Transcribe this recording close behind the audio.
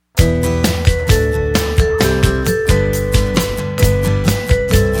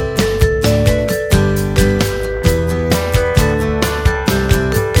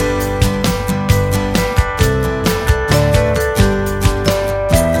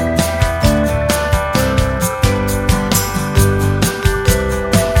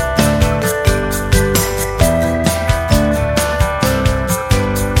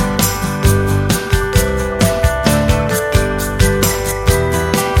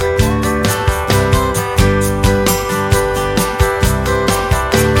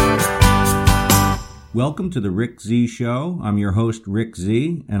Welcome to the Rick Z Show. I'm your host, Rick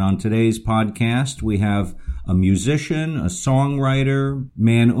Z, and on today's podcast, we have a musician, a songwriter,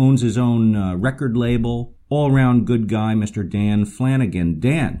 man owns his own record label, all-around good guy, Mr. Dan Flanagan.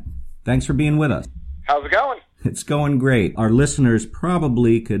 Dan, thanks for being with us. How's it going? It's going great. Our listeners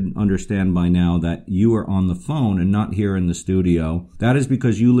probably could understand by now that you are on the phone and not here in the studio. That is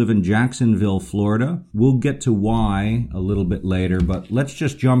because you live in Jacksonville, Florida. We'll get to why a little bit later, but let's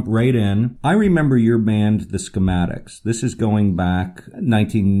just jump right in. I remember your band, The Schematics. This is going back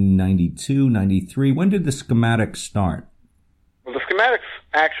 1992, 93. When did The Schematics start? Well, The Schematics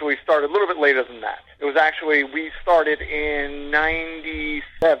actually started a little bit later than that. It was actually, we started in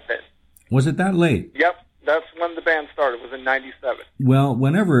 97. Was it that late? Yep. That's when the band started. It was in 97. Well,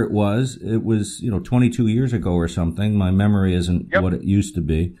 whenever it was, 22 years ago or something. My memory isn't what it used to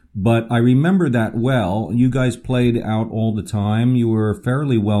be. But I remember that well. You guys played out all the time. You were a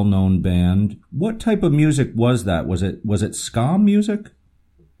fairly well-known band. What type of music was that? Was it ska music?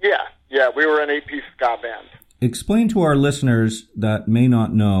 Yeah, we were an 8-piece ska band. Explain to our listeners that may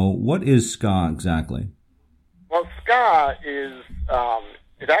not know, what is ska exactly? Well, ska is...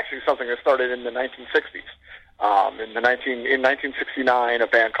 it's actually something that started in the 1960s. In 1969, a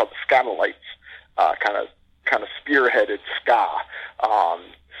band called the Scatolites kind of spearheaded ska.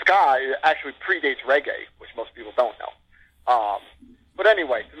 Ska actually predates reggae, which most people don't know. But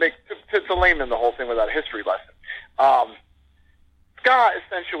anyway, to layman the whole thing without a history lesson, ska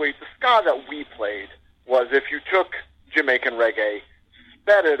essentially, the ska that we played was if you took Jamaican reggae,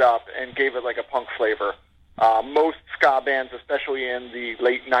 sped it up, and gave it like a punk flavor. Most ska bands, especially in the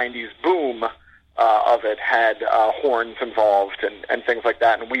late 90s boom of it, had horns involved and things like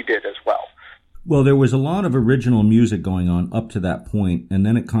that, and we did as well. Well, there was a lot of original music going on up to that point, and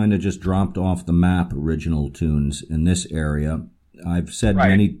then it kind of just dropped off the map, original tunes in this area. I've said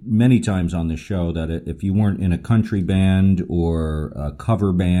many times on this show that if you weren't in a country band or a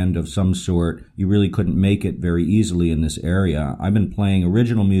cover band of some sort, you really couldn't make it very easily in this area. I've been playing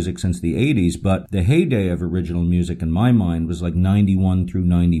original music since the 80s, but the heyday of original music in my mind was like 91 through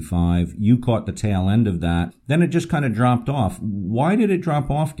 95. You caught the tail end of that. Then it just kind of dropped off. Why did it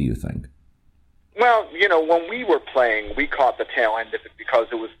drop off, do you think? Well, when we were playing, we caught the tail end of it because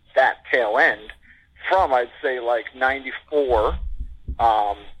it was that tail end from, I'd say, like 94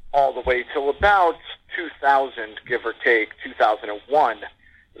 all the way till about 2000, give or take, 2001,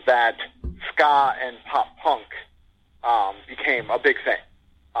 that ska and pop punk became a big thing.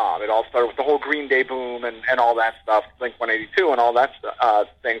 It all started with the whole Green Day boom and all that stuff, Blink-182 and all that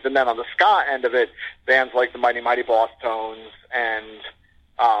things. And then on the ska end of it, bands like the Mighty Mighty Boss Tones and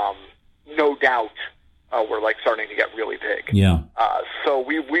No Doubt were like starting to get really big. Yeah. So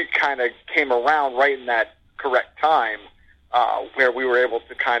we kind of came around right in that correct time where we were able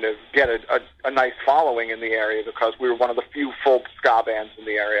to kind of get a nice following in the area because we were one of the few full ska bands in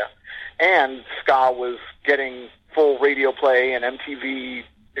the area. And ska was getting full radio play and MTV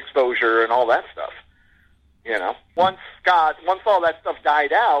exposure and all that stuff. Once all that stuff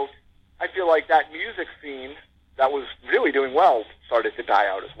died out, I feel like that music scene that was really doing well started to die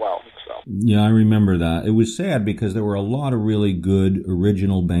out as well. So yeah, I remember that. It was sad because there were a lot of really good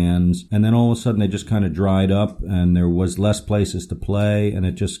original bands, and then all of a sudden they just kind of dried up and there was less places to play, and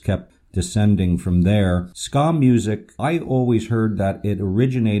it just kept descending from there. Ska music, I always heard that it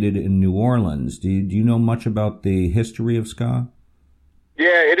originated in New Orleans. Do you know much about the history of ska?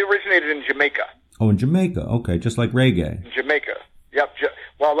 Yeah, it originated in Jamaica. Oh, in Jamaica. Okay, just like reggae. Jamaica. Yep.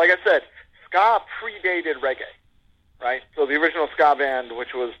 Well, like I said, ska predated reggae. Right? So the original ska band,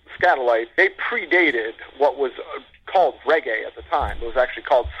 which was the Scatolites, they predated what was called reggae at the time. It was actually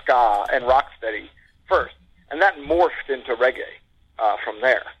called ska and rocksteady first. And that morphed into reggae from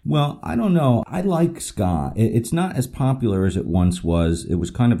there. Well, I don't know. I like ska. It's not as popular as it once was. It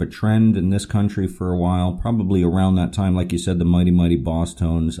was kind of a trend in this country for a while, probably around that time. Like you said, the Mighty Mighty Boss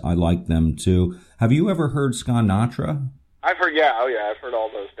Tones, I like them too. Have you ever heard Ska Natra? I've heard, I've heard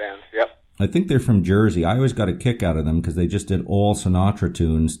all those bands, yep. I think they're from Jersey. I always got a kick out of them because they just did all Sinatra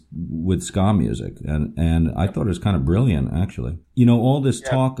tunes with ska music. And I thought it was kind of brilliant, actually. All this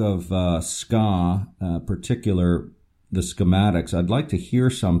talk of ska, particular the Schematics, I'd like to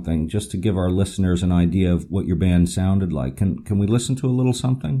hear something just to give our listeners an idea of what your band sounded like. Can we listen to a little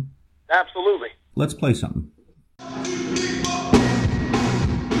something? Absolutely. Let's play something.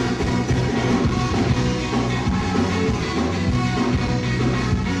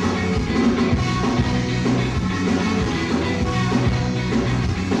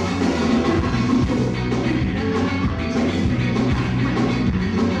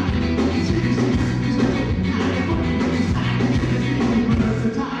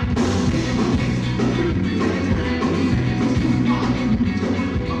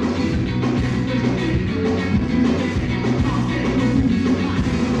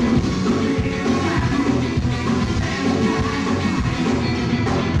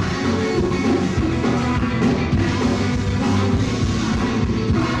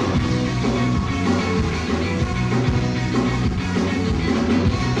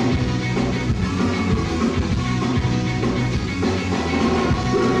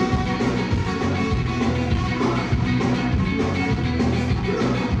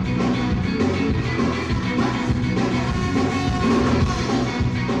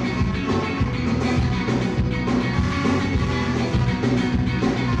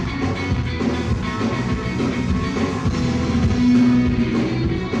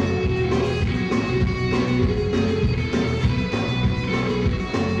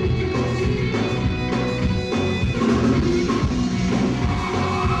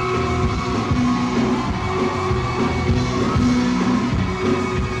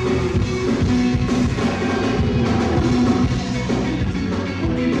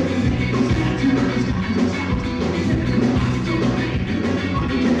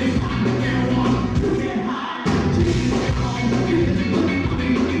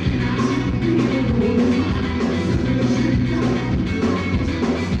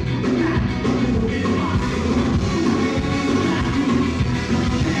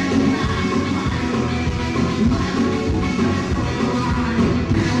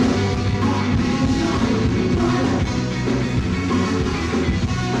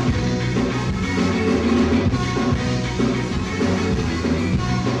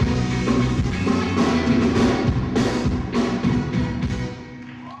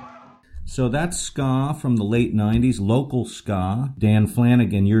 So that's ska from the late 90s, local ska. Dan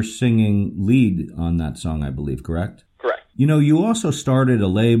Flanagan, you're singing lead on that song, I believe, correct? Correct. You know, you also started a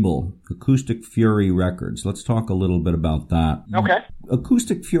label, Acoustic Fury Records. Let's talk a little bit about that. Okay.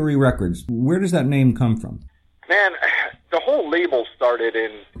 Acoustic Fury Records, where does that name come from? Man, the whole label started in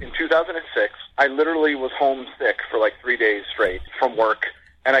 2006. I literally was homesick for like 3 days straight from work,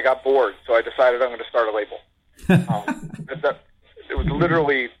 and I got bored, so I decided I'm going to start a label. It was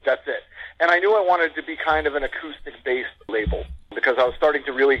literally, that's it. And I knew I wanted to be kind of an acoustic-based label because I was starting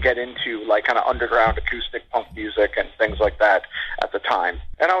to really get into like kind of underground acoustic punk music and things like that at the time.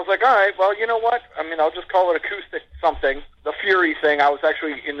 And I was like, all right, well, you know what? I mean, I'll just call it acoustic something. The Fury thing, I was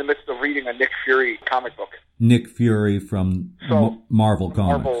actually in the midst of reading a Nick Fury comic book. Nick Fury from Marvel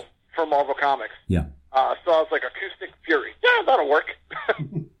Comics. From Marvel Comics. Yeah. So I was like, Acoustic Fury. Yeah, that'll work.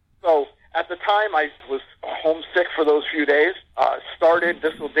 So at the time, I was homesick for those few days.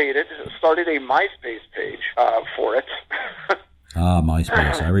 Started a MySpace page for it.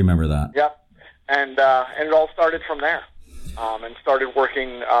 MySpace. I remember that. Yep. And it all started from there. And started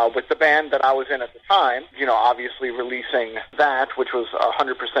working with the band that I was in at the time, you know, obviously releasing that, which was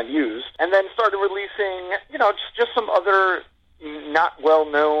 100% used, and then started releasing, you know, just some other not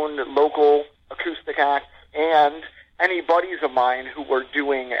well-known local acoustic acts and any buddies of mine who were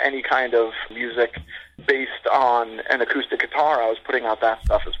doing any kind of music based on an acoustic guitar. I was putting out that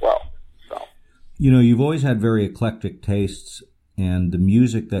stuff as well. So, you know, you've always had very eclectic tastes, and the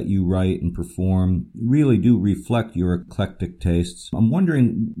music that you write and perform really do reflect your eclectic tastes. I'm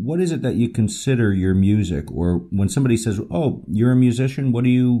wondering, what is it that you consider your music? Or when somebody says, oh, you're a musician, what do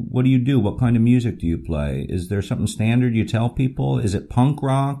you do? What kind of music do you play? Is there something standard you tell people? Is it punk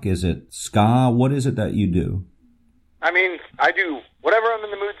rock? Is it ska? What is it that you do? I mean, I do whatever I'm in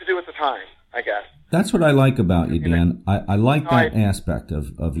the mood to do at the time, I guess. That's what I like about you, Dan. I like that aspect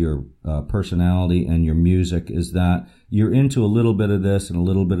of your personality and your music, is that you're into a little bit of this and a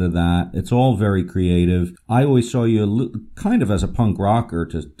little bit of that. It's all very creative. I always saw you kind of as a punk rocker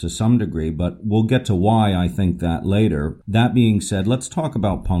to some degree, but we'll get to why I think that later. That being said, let's talk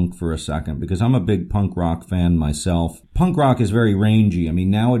about punk for a second, because I'm a big punk rock fan myself. Punk rock is very rangy. I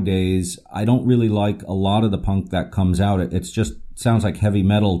mean, nowadays, I don't really like a lot of the punk that comes out. It's just sounds like heavy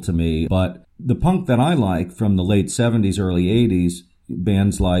metal to me, but the punk that I like from the late 70s, early 80s,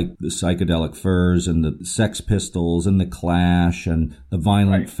 bands like the Psychedelic Furs and the Sex Pistols and the Clash and the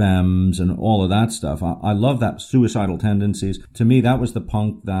Violent Femmes and all of that stuff. I love that. Suicidal Tendencies. To me, that was the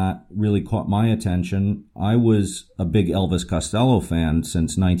punk that really caught my attention. I was a big Elvis Costello fan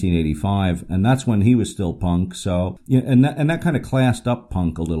since 1985, and that's when he was still punk. So, and that kind of classed up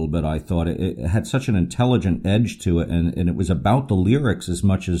punk a little bit, I thought. It had such an intelligent edge to it, and it was about the lyrics as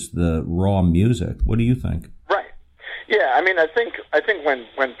much as the raw music. What do you think? Yeah, I mean, I think when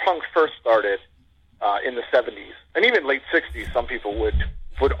punk first started in the 70s, and even late 60s, some people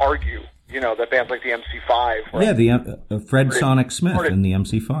would argue, you know, that bands like the MC5... Yeah, the Fred Sonic Smith in the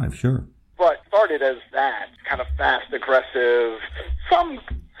MC5, sure. But started as that, kind of fast, aggressive,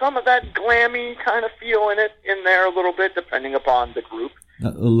 some of that glammy kind of feel in there a little bit, depending upon the group.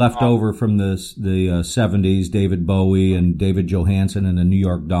 Left over from the 70s, David Bowie and David Johansen and the New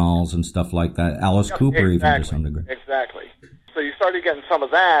York Dolls and stuff like that. Alice Cooper, even to some degree. Exactly. So you started getting some of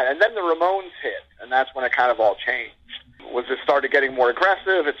that, and then the Ramones hit, and that's when it kind of all changed. It started getting more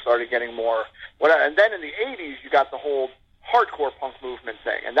aggressive, it started getting more whatever. And then in the 80s, you got the whole hardcore punk movement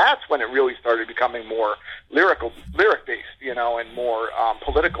thing, and that's when it really started becoming more lyric-based, you know, and more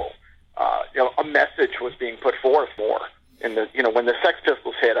political. You know, a message was being put forth more. When the Sex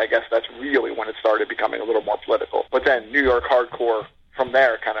Pistols hit, I guess that's really when it started becoming a little more political. But then New York hardcore from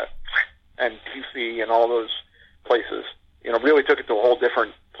there kind of, and DC and all those places, you know, really took it to a whole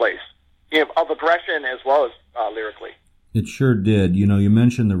different place, you know, of aggression as well as lyrically. It sure did. You know, you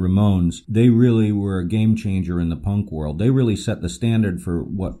mentioned the Ramones. They really were a game changer in the punk world. They really set the standard for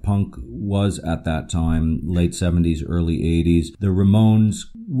what punk was at that time, late 70s, early 80s. The Ramones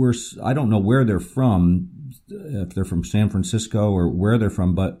were, I don't know where they're from, if they're from San Francisco or where they're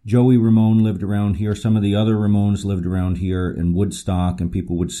from, but Joey Ramone lived around here. Some of the other Ramones lived around here in Woodstock, and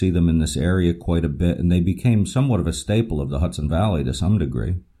people would see them in this area quite a bit, and they became somewhat of a staple of the Hudson Valley to some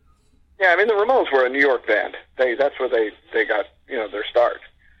degree. Yeah, I mean, the Ramones were a New York band. That's where they got, you know, their start.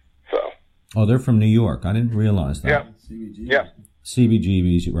 So. Oh, they're from New York. I didn't realize that. Yeah. CBGBs. Yeah.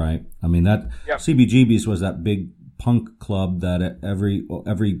 CBGBs, right. I mean, CBGBs was that big punk club that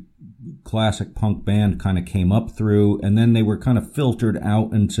every classic punk band kind of came up through, and then they were kind of filtered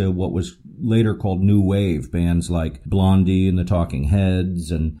out into what was later called new wave bands like Blondie and the Talking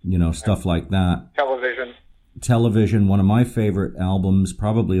Heads and, you know, stuff like that. Television, one of my favorite albums,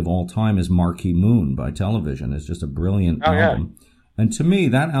 probably of all time, is Marquee Moon by Television. It's just a brilliant album. Yeah. And to me,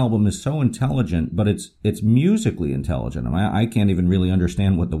 that album is so intelligent, but it's musically intelligent. I mean, I can't even really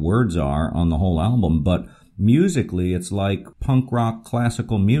understand what the words are on the whole album, but musically, it's like punk rock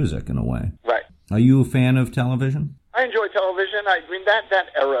classical music in a way. Right. Are you a fan of Television? I enjoy Television. I mean, that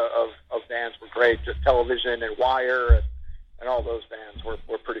era of bands were great. Just Television and Wire and all those bands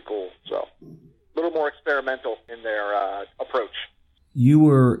were pretty cool. So a little more experimental in their approach. You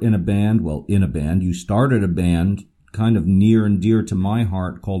were in a band, you started a band kind of near and dear to my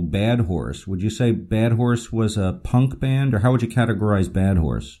heart called Bad Horse. Would you say Bad Horse was a punk band, or how would you categorize Bad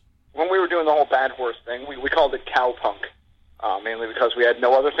Horse? When we were doing the whole Bad Horse thing, we called it cowpunk, mainly because we had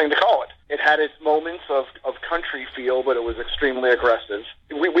no other thing to call it. It had its moments of country feel, but it was extremely aggressive.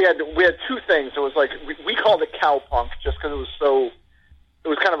 We had two things. It was like we called it cowpunk just because it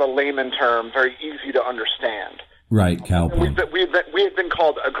was kind of a layman term, very easy to understand. Right, cowpunk. We had been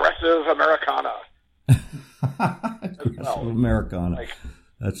called aggressive Americana. Aggressive Americana.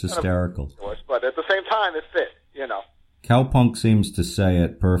 That's hysterical. But at the same time, it fit, Cowpunk seems to say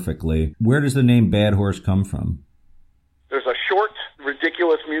it perfectly. Where does the name Bad Horse come from? There's a short,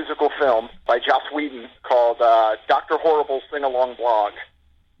 ridiculous musical film by Joss Whedon called Dr. Horrible's Sing-Along Blog.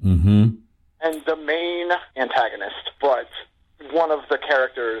 Mm-hmm. And the main antagonist, but one of the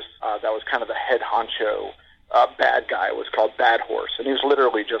characters that was kind of the head honcho bad guy was called Bad Horse. And he was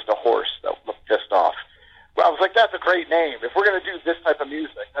literally just a horse that looked pissed off. Well, I was like, that's a great name. If we're going to do this type of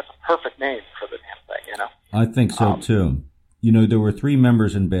music, that's a perfect name for the damn thing, I think so, too. There were three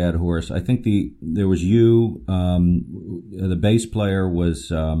members in Bad Horse. I think there was you, the bass player was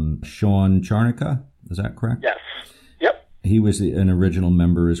Sean Charnica. Is that correct? Yes. Yep. He was an original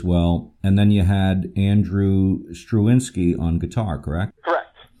member as well. And then you had Andrew Struwinski on guitar, correct? Correct.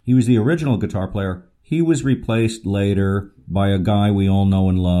 He was the original guitar player. He was replaced later by a guy we all know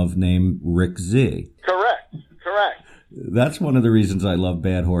and love named Rick Z. Correct. That's one of the reasons I love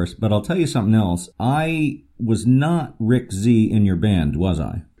Bad Horse. But I'll tell you something else. I was not Rick Z in your band, was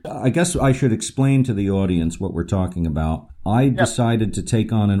I? I guess I should explain to the audience what we're talking about. I decided to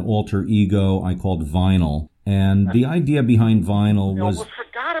take on an alter ego I called Vinyl. And the idea behind Vinyl was... almost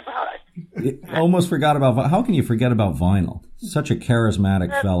forgot about it. Almost forgot about... How can you forget about Vinyl? Such a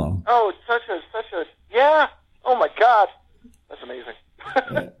charismatic fellow. Oh, such a... Yeah. Oh, my God. That's amazing.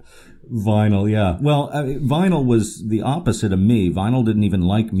 Vinyl, yeah. Well, Vinyl was the opposite of me. Vinyl didn't even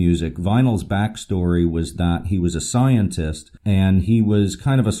like music. Vinyl's backstory was that he was a scientist, and he was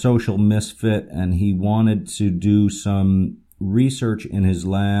kind of a social misfit, and he wanted to do some research in his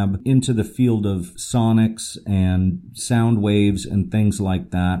lab into the field of sonics and sound waves and things like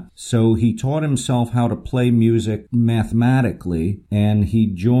that. So he taught himself how to play music mathematically, and he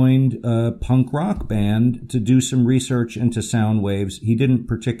joined a punk rock band to do some research into sound waves. He didn't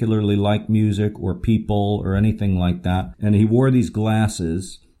particularly like music or people or anything like that, and he wore these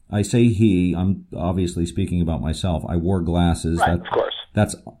glasses. I say he, I'm obviously speaking about myself. I wore glasses. Right, of course.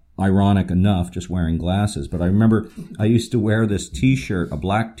 That's ironic enough, just wearing glasses. But I remember I used to wear this T-shirt, a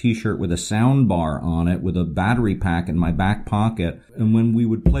black T-shirt with a sound bar on it, with a battery pack in my back pocket. And when we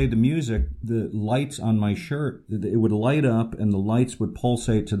would play the music, the lights on my shirt, it would light up and the lights would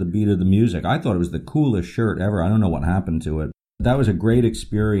pulsate to the beat of the music. I thought it was the coolest shirt ever. I don't know what happened to it. That was a great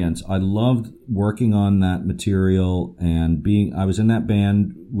experience. I loved working on that material and I was in that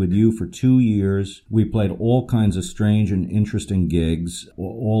band with you for 2 years. We played all kinds of strange and interesting gigs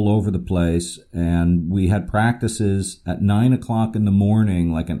all over the place. And we had practices at 9 o'clock in the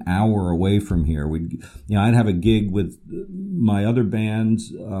morning, like an hour away from here. I'd have a gig with my other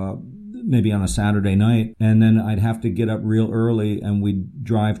bands, maybe on a Saturday night, and then I'd have to get up real early and we'd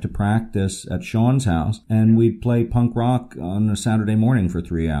drive to practice at Sean's house, and we'd play punk rock on a Saturday morning for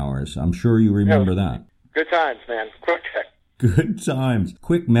 3 hours. I'm sure you remember that. Good times, man. Quick check. Good times.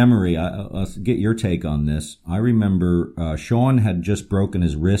 Quick memory. I'll get your take on this. I remember Sean had just broken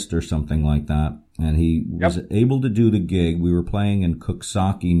his wrist or something like that, and he was able to do the gig. We were playing in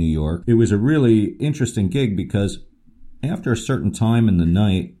Coxsackie, New York. It was a really interesting gig because after a certain time in the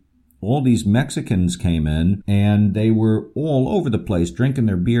night, all these Mexicans came in, and they were all over the place, drinking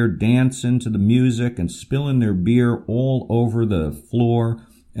their beer, dancing to the music, and spilling their beer all over the floor.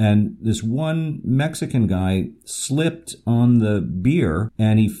 And this one Mexican guy slipped on the beer,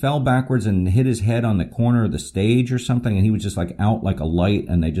 and he fell backwards and hit his head on the corner of the stage or something, and he was just like out like a light,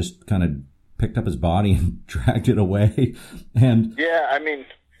 and they just kind of picked up his body and dragged it away. And yeah, I mean,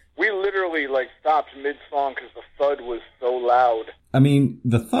 we literally stopped mid-song because the thud was so loud. I mean,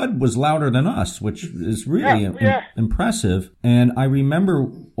 the thud was louder than us, which is really impressive. And I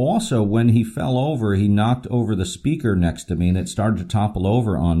remember also when he fell over, he knocked over the speaker next to me and it started to topple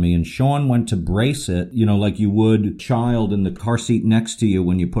over on me. And Sean went to brace it, like you would a child in the car seat next to you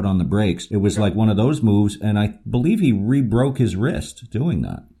when you put on the brakes. It was like one of those moves. And I believe he re-broke his wrist doing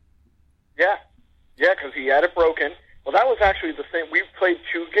that. Yeah. Yeah, because he had it broken. Well, that was actually the same. We played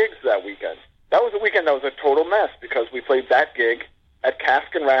 2 gigs that weekend. That was a weekend that was a total mess because we played that gig at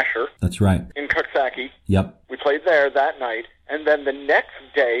Cask and Rasher. That's right. In Coxsackie. Yep. We played there that night. And then the next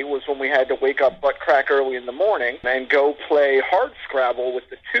day was when we had to wake up butt crack early in the morning and go play hard scrabble with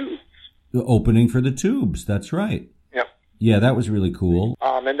the Tubes. The opening for the Tubes. That's right. Yep. Yeah, that was really cool.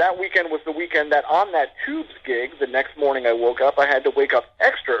 And that weekend was the weekend that on that Tubes gig, the next morning I woke up, I had to wake up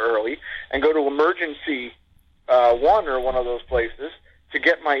extra early and go to Emergency One or one of those places to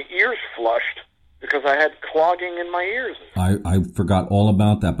get my ears flushed because I had clogging in my ears. I forgot all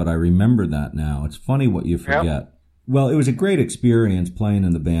about that, but I remember that now. It's funny what you forget. Yep. Well, it was a great experience playing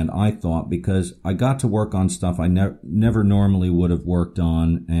in the band, I thought, because I got to work on stuff I never normally would have worked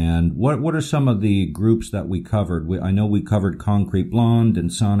on. And what are some of the groups that we covered? I know we covered Concrete Blonde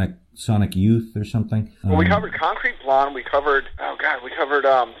and Sonic Youth or something. Well, we covered Concrete Blonde. We covered,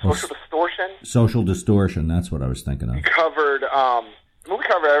 Social Distortion. Social Distortion, that's what I was thinking of. We covered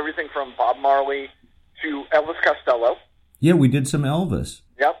everything from Bob Marley to Elvis Costello. Yeah, we did some Elvis.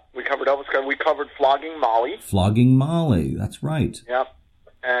 Yep, we covered Elvis. We covered Flogging Molly. Flogging Molly, that's right. Yep,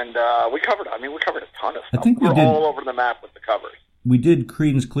 and we covered a ton of stuff. I think we did all over the map with the covers. We did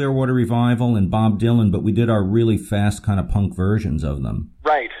Creedence Clearwater Revival and Bob Dylan, but we did our really fast kind of punk versions of them.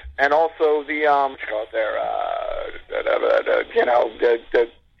 Right, and also the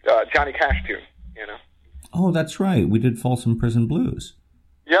Johnny Cash tune. Oh, that's right. We did Folsom Prison Blues.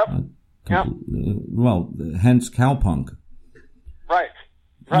 Yep. Well, hence cowpunk. Right.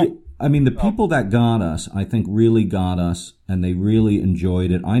 I mean, the people that got us, I think, really got us, and they really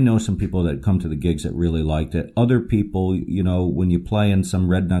enjoyed it. I know some people that come to the gigs that really liked it. Other people, when you play in some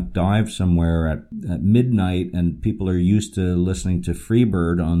redneck dive somewhere at midnight and people are used to listening to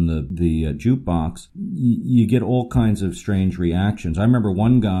Freebird on the jukebox, you get all kinds of strange reactions. I remember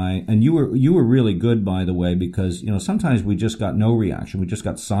one guy, and you were really good, by the way, because, sometimes we just got no reaction. We just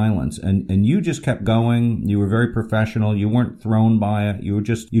got silence, and you just kept going. You were very professional. You weren't thrown by it. You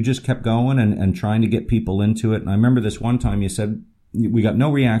just kept going and trying to get people into it. And I remember this one time you said, we got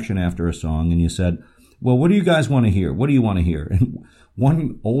no reaction after a song, and you said, well, what do you guys want to hear? What do you want to hear? And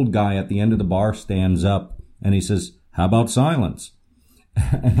one old guy at the end of the bar stands up and he says, how about silence?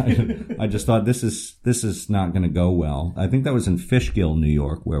 And I just thought, this is not going to go well. I think that was in Fishkill, New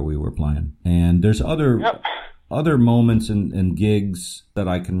York, where we were playing. And there's other moments and gigs that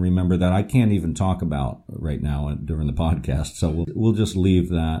I can remember that I can't even talk about right now during the podcast. So we'll just leave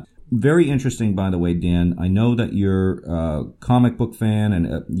that. Very interesting, by the way, Dan. I know that you're a comic book fan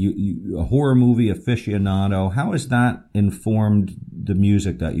and you a horror movie aficionado. How has that informed the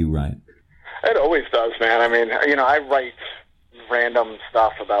music that you write? It always does, man. I mean, I write random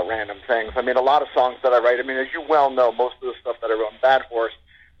stuff about random things. I mean, a lot of songs that I write, as you well know, most of the stuff that I wrote in Bad Horse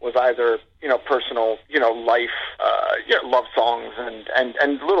was either, personal, life, love songs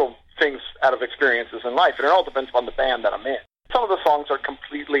and little things out of experiences in life. And it all depends on the band that I'm in. Some of the songs are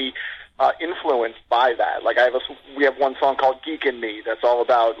completely influenced by that. Like we have one song called Geek in Me that's all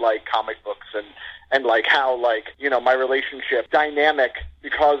about like comic books and like how my relationship dynamic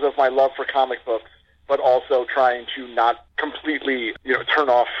because of my love for comic books, but also trying to not completely turn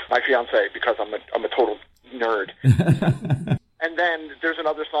off my fiance because I'm a total nerd. And then there's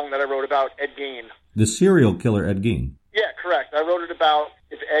another song that I wrote about Ed Gein. The serial killer Ed Gein. Yeah, correct. I wrote it about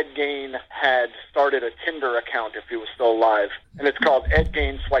if Ed Gein had started a Tinder account if he was still alive. And it's called Ed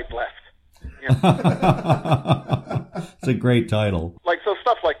Gein Swipe Left. It's a great title. So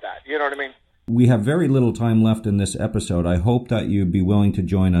stuff like that. You know what I mean? We have very little time left in this episode. I hope that you'd be willing to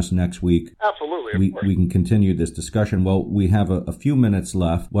join us next week. Absolutely, of course. We can continue this discussion. Well, we have a few minutes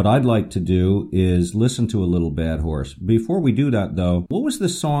left. What I'd like to do is listen to a little Bad Horse. Before we do that, though, what was the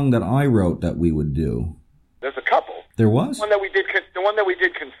song that I wrote that we would do? There's a couple. There was? The one that we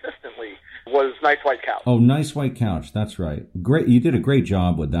did consistently was Nice White Couch. Oh, Nice White Couch. That's right. Great. You did a great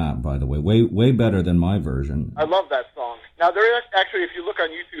job with that, by the way. Way better than my version. I love that song. Now, there is actually, if you look on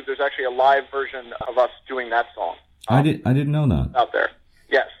YouTube, there's actually a live version of us doing that song. I didn't know that. Out there.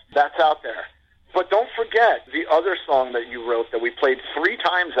 Yes, that's out there. But don't forget the other song that you wrote that we played 3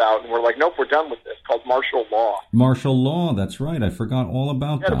 times out, and we're like, nope, we're done with this, called Martial Law. Martial Law, that's right. I forgot all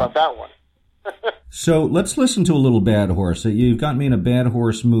about that. About that one. So let's listen to a little Bad Horse. You've got me in a Bad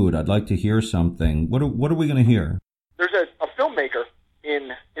Horse mood. I'd like to hear something. What are we going to hear? There's a filmmaker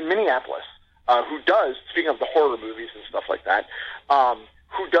in Minneapolis who does, speaking of the horror movies and stuff like that,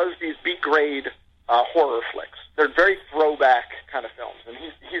 who does these B-grade horror flicks. They're very throwback kind of films, and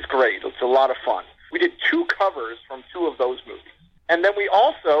he's great. It's a lot of fun. We did 2 covers from 2 of those movies. And then we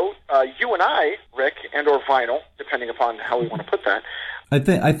also, you and I, Rick, and or Vinyl, depending upon how we want to put that.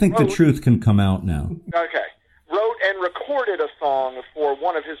 I think the truth can come out now. Okay. Wrote and recorded a song for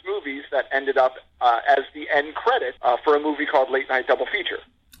one of his movies that ended up as the end credit for a movie called Late Night Double Feature.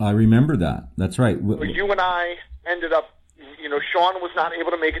 I remember that. That's right. So you and I ended up, Sean was not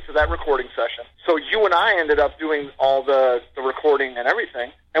able to make it to that recording session. So you and I ended up doing all the recording and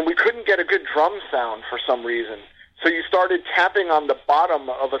everything, and we couldn't get a good drum sound for some reason. So you started tapping on the bottom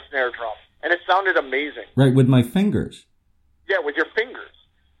of a snare drum, and it sounded amazing. Right, with my fingers. Yeah, with your fingers.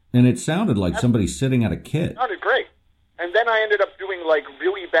 And it sounded like somebody sitting at a kit. It sounded great. And then I ended up doing like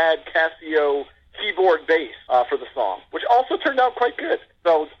really bad Casio keyboard bass for the song, which also turned out quite good.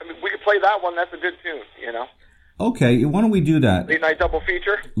 So we could play that one. That's a good tune, Okay, why don't we do that? Late Night Double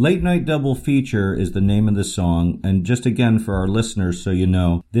Feature? Late Night Double Feature is the name of the song. And just again, for our listeners, so you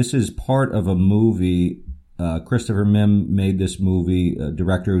know, this is part of a movie. Christopher Mim made this movie, a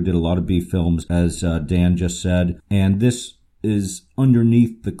director who did a lot of B films, as Dan just said. And this is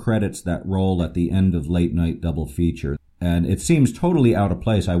underneath the credits that roll at the end of Late Night Double Feature. And it seems totally out of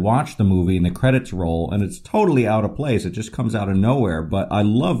place. I watched the movie and the credits roll, and it's totally out of place. It just comes out of nowhere. But I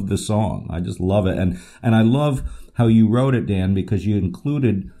love the song. I just love it. And I love how you wrote it, Dan, because you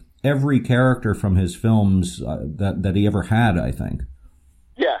included every character from his films that he ever had, I think.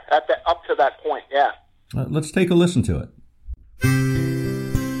 Yeah, up to that point, yeah. Let's take a listen to it.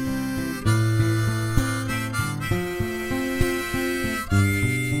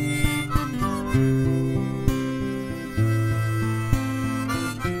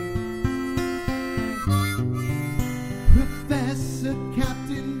 Professor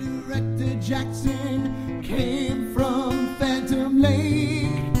Captain Director Jackson came from Phantom Lake.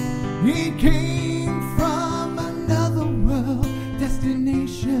 He came from another world,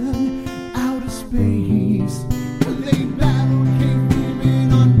 destination outer space. A late battle came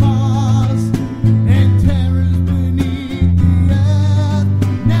women on Mars and terrors beneath the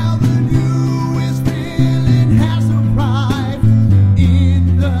earth. Now the newest villain has arrived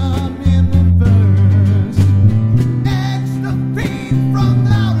in the universe. Extra fiend from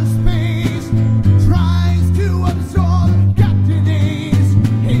outer space tries to observe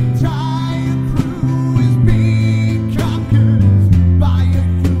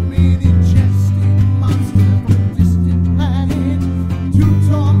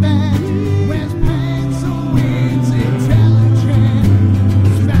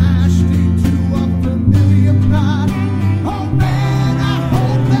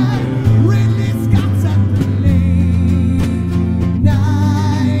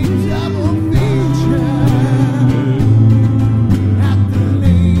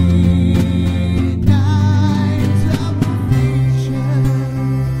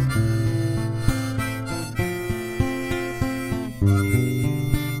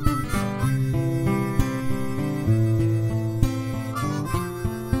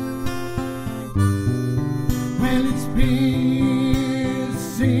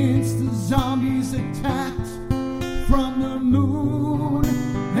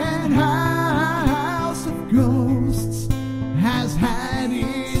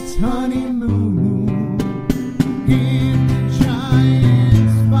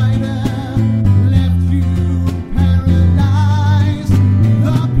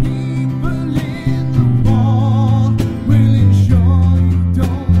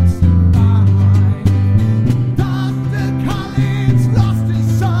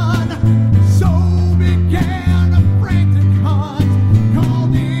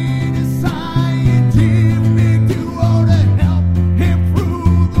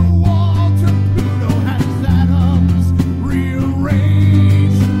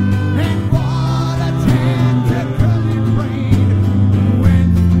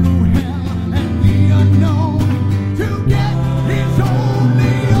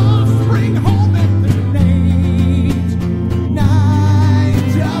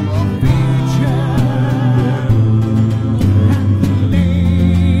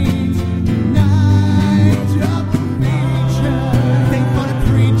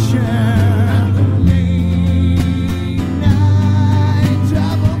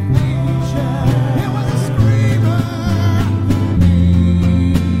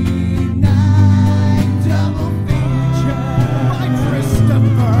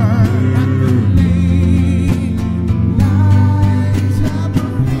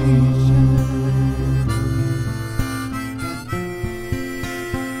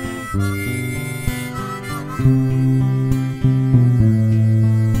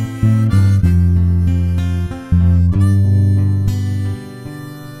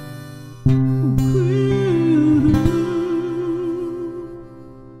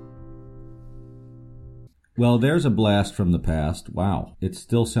Well, there's a blast from the past. Wow. It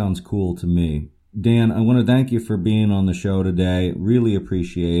still sounds cool to me. Dan, I want to thank you for being on the show today. Really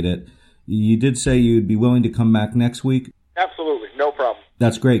appreciate it. You did say you'd be willing to come back next week? Absolutely. No problem.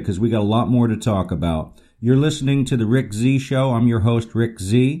 That's great, because we got a lot more to talk about. You're listening to The Rick Z Show. I'm your host, Rick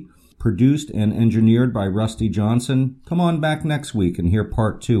Z, produced and engineered by Rusty Johnson. Come on back next week and hear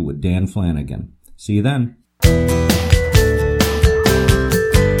part 2 with Dan Flanagan. See you then.